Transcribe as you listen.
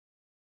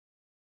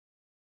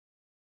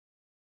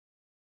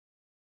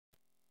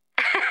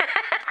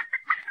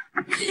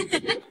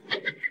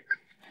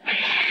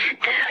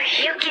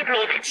You give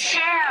me the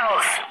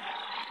chills.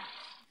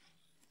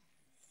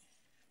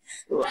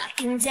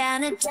 Walking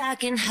down a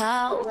darkened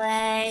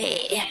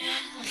hallway,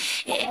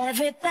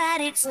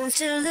 everybody turns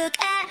to look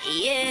at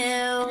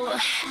you.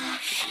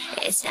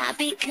 It's not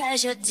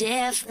because you're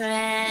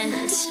different,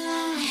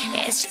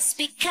 it's just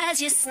because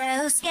you're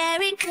so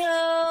scary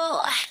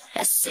cool.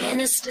 A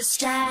sinister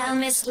style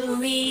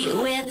mystery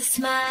with a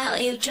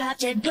smile. You drop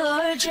dead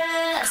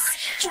gorgeous,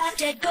 drop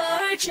dead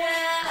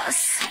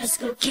gorgeous. High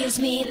school gives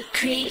me the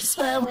creeps,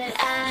 but when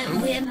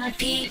I'm with my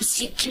peeps,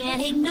 you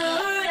can't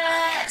ignore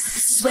us.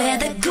 This is where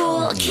the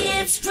cool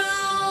kids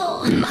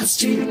rule.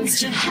 Monster,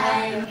 monster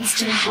high,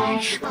 monster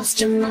high,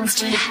 monster,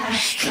 monster high.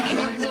 Come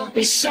on, don't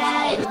be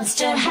shy,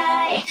 monster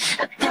high.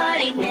 A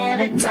party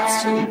never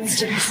dies.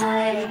 Monster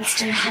high,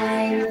 monster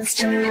high,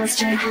 monster,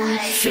 monster high.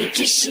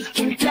 Freaky chic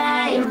and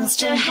fly,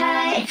 monster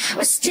high.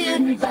 We're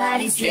student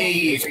bodies.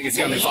 Hey, figures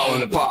got me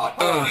falling apart.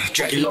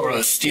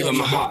 Dracula stealing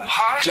my heart.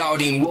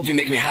 Claudine Wolfie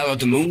make me holler at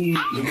the moon.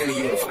 Look at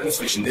you, finest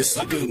fish in this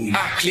lagoon.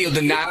 I clear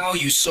the Nile,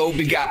 you so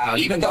beguiled.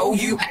 Even though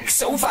you act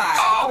so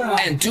vile.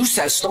 And Deuce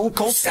has stone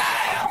cold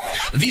style.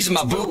 These are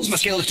my boobs, my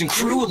skeleton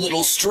crew. A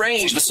little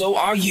strange, but so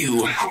are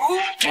you.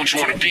 Don't you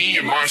want to be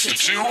a monster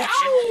too?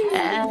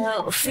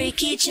 Oh,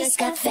 freaky just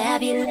got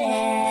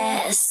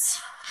fabulous.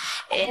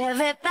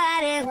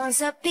 Everybody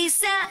wants a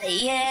piece of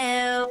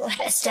you.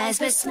 Best eyes,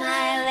 best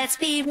smile, let's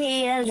be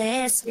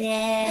realistic.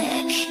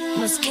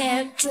 Most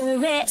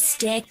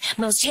characteristic,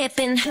 most hip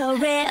and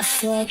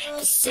horrific.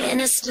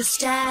 Sinister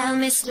style,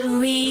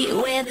 mystery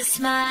with a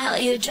smile.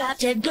 You drop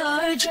dead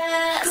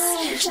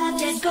gorgeous, drop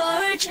dead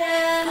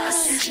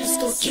gorgeous.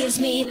 Crystal gives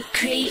me the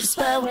creeps,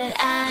 but when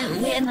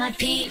I'm with my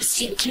peeps,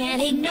 you can't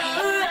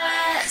ignore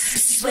us.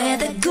 This is where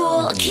the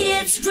cool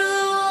kids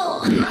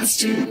rule.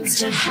 Monster,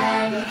 monster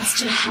high,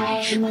 monster high.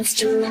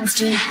 Monster,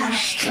 monster high.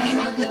 Come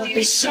on, don't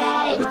be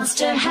shy.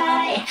 Monster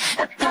high.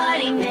 A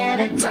party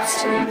never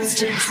dies.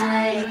 Monster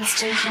high,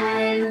 monster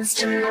high,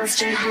 monster,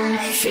 monster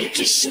high.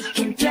 Freaky chic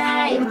and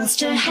fly.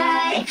 Monster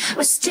high.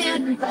 We're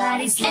student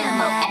bodies.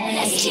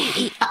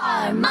 M-O-N-S-T-E-R.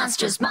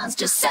 Monsters,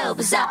 monsters, so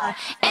bizarre.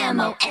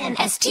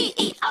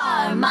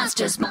 M-O-N-S-T-E-R.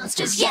 Monsters,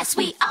 monsters, yes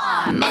we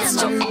are.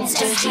 Monster,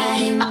 monster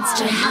high.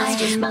 Monster,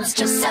 monsters,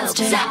 monsters, so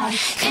bizarre.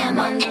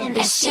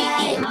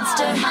 M-O-N-S-T-E-R.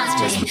 Monster,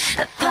 monsters.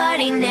 A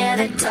party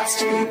never dies.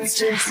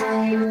 Monster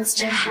high,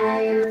 monster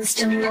high,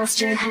 monster,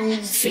 monster high.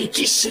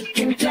 Freaky chic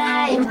and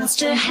fly,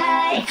 monster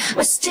high.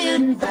 We're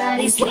student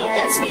bodies, we've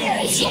got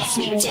spirits, yes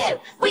we do.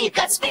 We've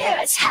got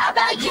spirits, how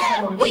about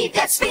you? We've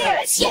got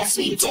spirits, yes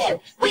we do.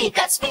 We've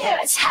got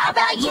spirits, how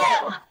about you?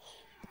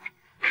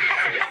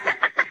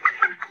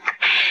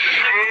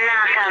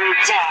 Knock 'em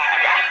dead.